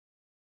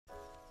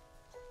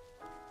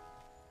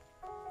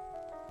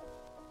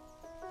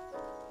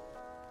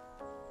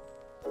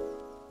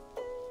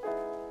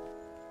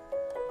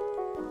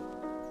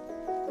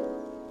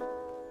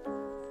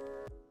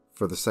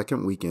For the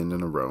second weekend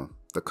in a row,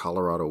 the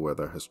Colorado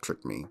weather has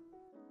tricked me.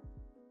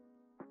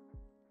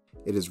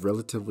 It is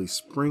relatively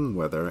spring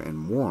weather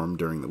and warm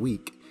during the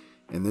week,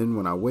 and then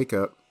when I wake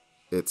up,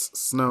 it's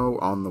snow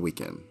on the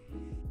weekend.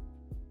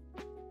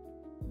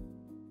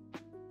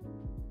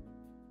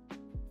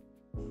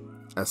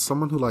 As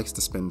someone who likes to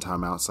spend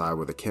time outside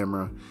with a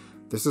camera,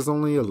 this is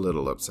only a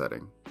little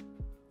upsetting.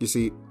 You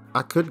see,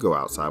 I could go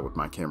outside with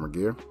my camera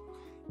gear,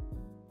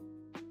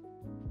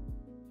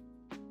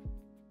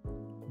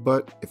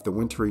 but if the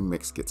wintry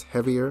mix gets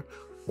heavier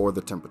or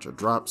the temperature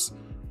drops,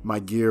 my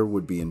gear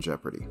would be in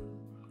jeopardy.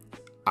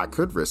 I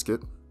could risk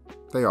it.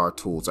 They are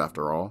tools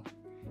after all.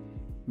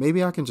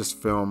 Maybe I can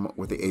just film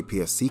with the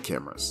APS-C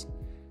cameras,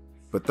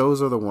 but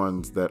those are the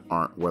ones that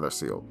aren't weather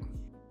sealed.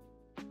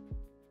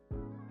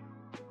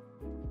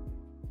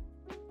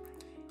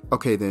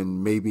 Okay,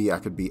 then maybe I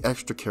could be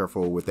extra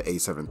careful with the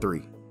A7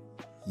 III.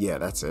 Yeah,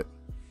 that's it.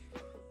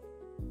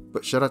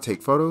 But should I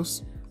take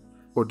photos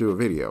or do a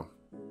video?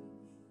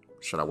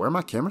 Should I wear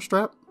my camera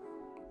strap?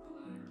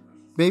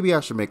 Maybe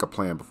I should make a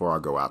plan before I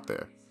go out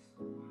there.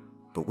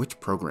 But which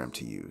program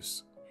to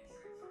use?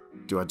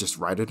 Do I just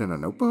write it in a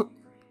notebook?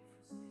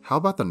 How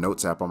about the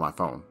Notes app on my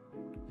phone?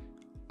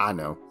 I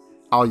know,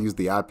 I'll use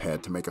the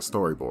iPad to make a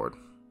storyboard.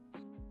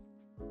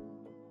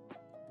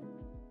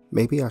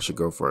 Maybe I should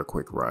go for a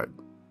quick ride.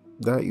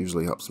 That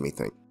usually helps me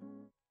think.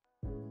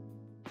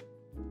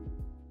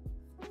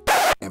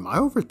 Am I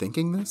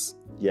overthinking this?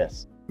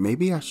 Yes.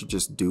 Maybe I should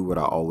just do what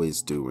I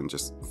always do and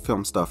just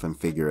film stuff and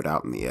figure it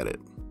out in the edit.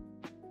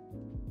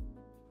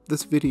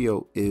 This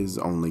video is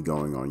only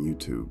going on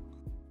YouTube,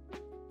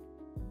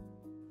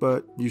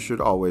 but you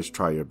should always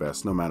try your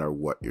best no matter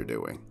what you're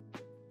doing.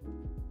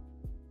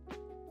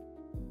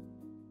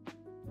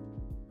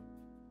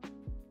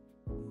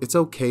 It's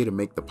okay to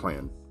make the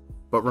plan,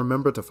 but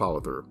remember to follow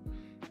through.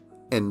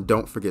 And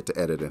don't forget to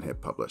edit and hit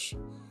publish.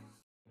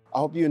 I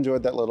hope you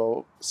enjoyed that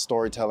little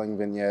storytelling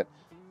vignette.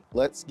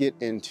 Let's get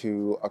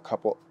into a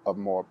couple of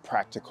more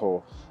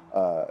practical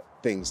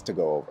things to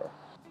go over.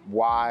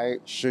 Why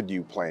should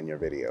you plan your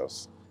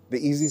videos? The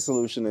easy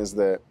solution is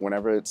that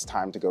whenever it's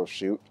time to go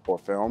shoot or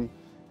film,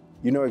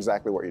 you know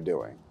exactly what you're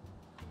doing.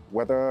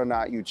 Whether or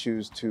not you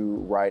choose to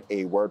write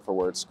a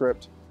word-for-word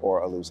script or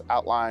a loose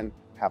outline,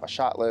 have a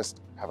shot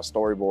list, have a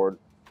storyboard,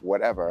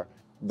 whatever,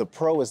 the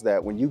pro is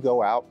that when you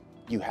go out,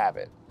 you have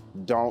it.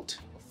 Don't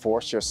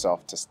force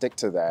yourself to stick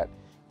to that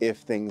if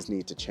things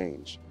need to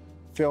change.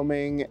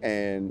 Filming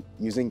and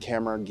using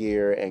camera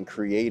gear and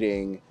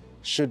creating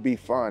should be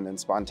fun and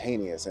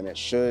spontaneous, and it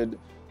should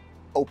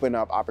open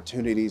up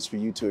opportunities for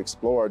you to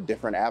explore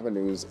different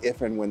avenues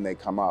if and when they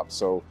come up.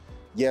 So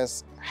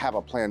yes, have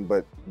a plan,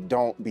 but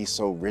don't be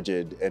so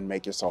rigid and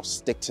make yourself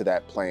stick to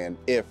that plan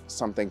if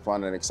something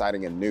fun and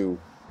exciting and new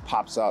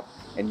pops up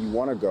and you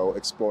want to go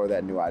explore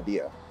that new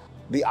idea.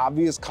 The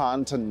obvious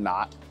con to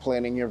not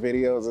planning your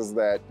videos is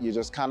that you're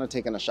just kind of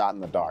taking a shot in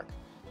the dark.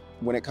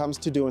 When it comes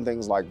to doing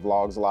things like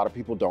vlogs, a lot of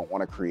people don't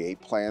want to create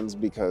plans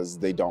because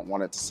they don't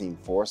want it to seem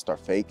forced or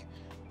fake.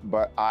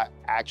 But I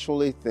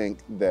actually think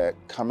that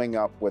coming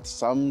up with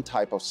some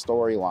type of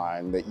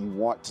storyline that you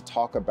want to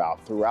talk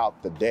about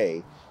throughout the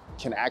day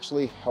can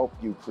actually help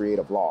you create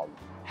a vlog.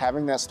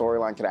 Having that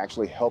storyline can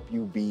actually help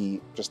you be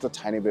just a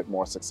tiny bit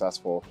more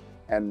successful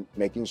and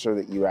making sure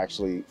that you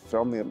actually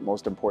film the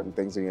most important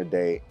things in your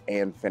day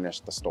and finish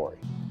the story.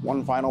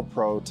 One final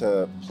pro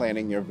to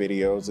planning your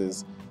videos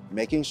is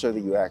making sure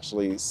that you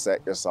actually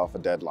set yourself a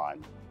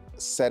deadline.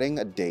 Setting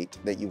a date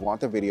that you want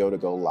the video to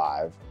go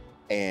live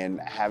and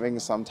having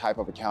some type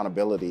of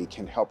accountability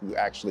can help you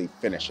actually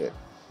finish it.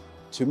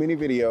 Too many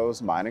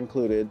videos, mine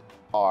included,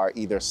 are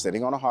either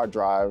sitting on a hard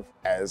drive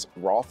as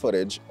raw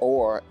footage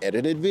or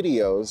edited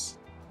videos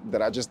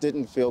that I just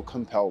didn't feel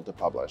compelled to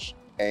publish.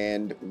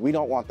 And we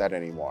don't want that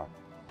anymore.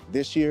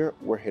 This year,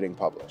 we're hitting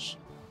publish.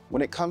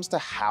 When it comes to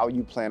how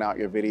you plan out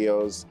your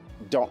videos,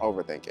 don't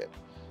overthink it.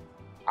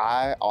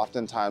 I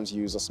oftentimes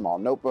use a small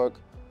notebook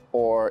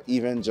or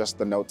even just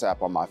the Notes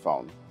app on my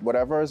phone.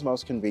 Whatever is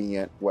most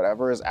convenient,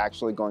 whatever is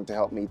actually going to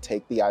help me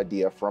take the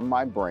idea from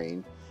my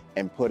brain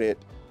and put it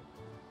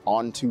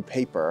onto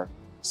paper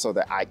so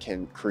that I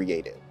can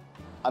create it.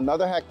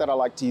 Another hack that I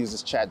like to use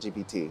is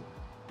ChatGPT.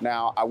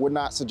 Now, I would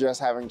not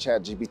suggest having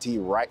ChatGPT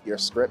write your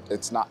script.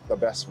 It's not the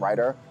best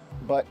writer,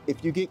 but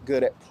if you get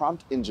good at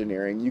prompt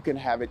engineering, you can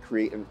have it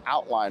create an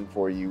outline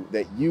for you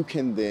that you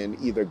can then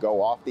either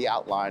go off the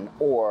outline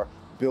or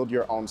build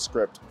your own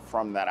script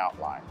from that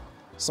outline.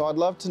 So I'd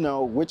love to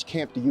know, which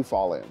camp do you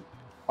fall in?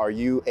 Are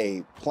you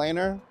a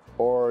planner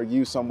or are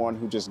you someone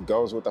who just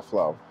goes with the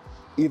flow?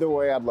 Either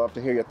way, I'd love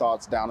to hear your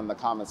thoughts down in the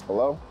comments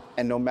below.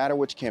 And no matter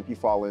which camp you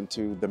fall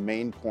into, the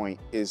main point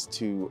is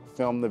to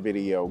film the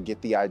video,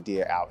 get the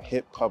idea out,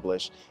 hit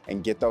publish,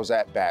 and get those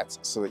at-bats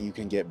so that you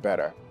can get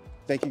better.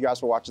 Thank you guys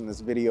for watching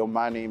this video.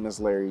 My name is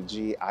Larry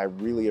G. I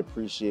really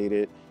appreciate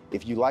it.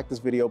 If you like this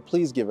video,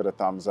 please give it a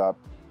thumbs up.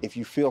 If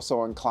you feel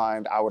so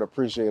inclined, I would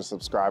appreciate a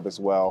subscribe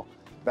as well.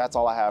 That's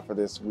all I have for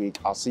this week.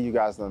 I'll see you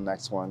guys in the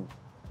next one.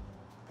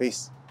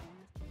 Peace.